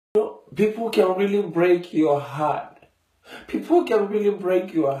People can really break your heart. People can really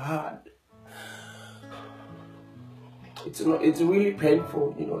break your heart. It's really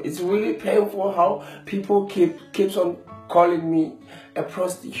painful, you know. It's really painful how people keeps on calling me a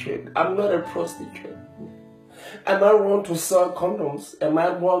prostitute. I'm not a prostitute. Am I wrong to sell condoms? Am I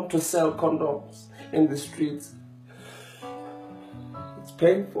wrong to sell condoms in the streets? It's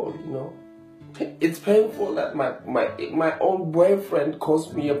painful, you know. It's painful that my own boyfriend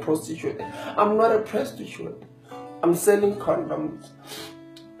calls me a prostitute. I'm not a prostitute. I'm selling condoms.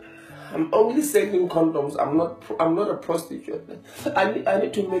 I'm only selling condoms. I'm not a prostitute. I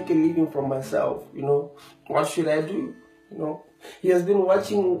need to make a living for myself, you know. What should I do? You know. He has been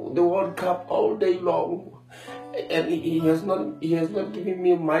watching the World Cup all day long. And he has not given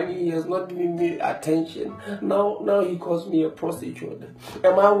me money, he has not given me attention. Now he calls me a prostitute.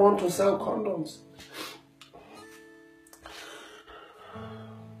 Am I want to sell condoms?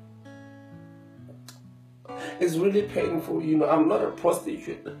 It's really painful, you know. I'm not a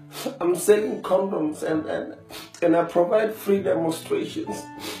prostitute. I'm selling condoms and I provide free demonstrations.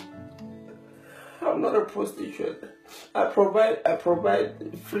 I'm not a prostitute. I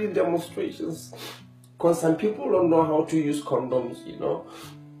provide free demonstrations. Because some people don't know how to use condoms, you know.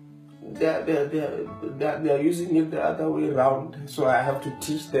 They're using it the other way around. So I have to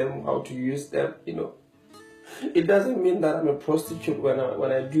teach them how to use them, you know. It doesn't mean that I'm a prostitute when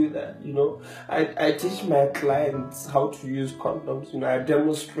I do that, you know. I teach my clients how to use condoms, you know. I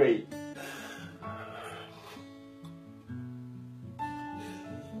demonstrate.